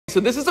So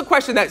this is a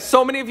question that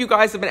so many of you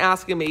guys have been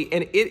asking me,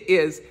 and it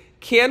is,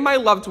 can my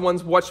loved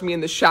ones watch me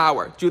in the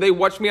shower? Do they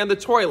watch me on the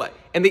toilet?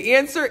 And the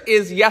answer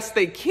is yes,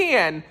 they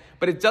can,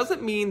 but it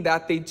doesn't mean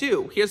that they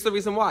do. Here's the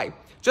reason why.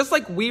 Just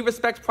like we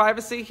respect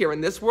privacy here in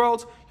this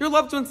world, your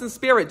loved ones in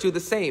spirit do the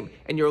same.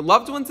 And your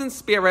loved ones in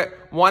spirit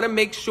want to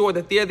make sure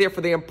that they're there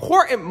for the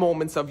important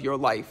moments of your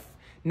life,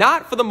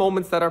 not for the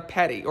moments that are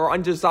petty or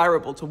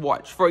undesirable to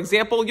watch. For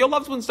example, your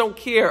loved ones don't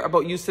care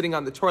about you sitting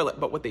on the toilet,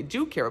 but what they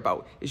do care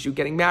about is you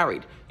getting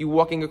married, you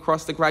walking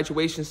across the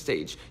graduation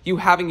stage, you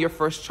having your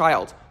first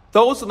child.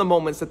 Those are the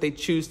moments that they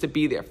choose to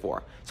be there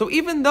for. So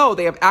even though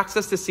they have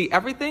access to see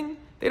everything,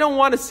 they don't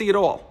want to see it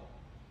all.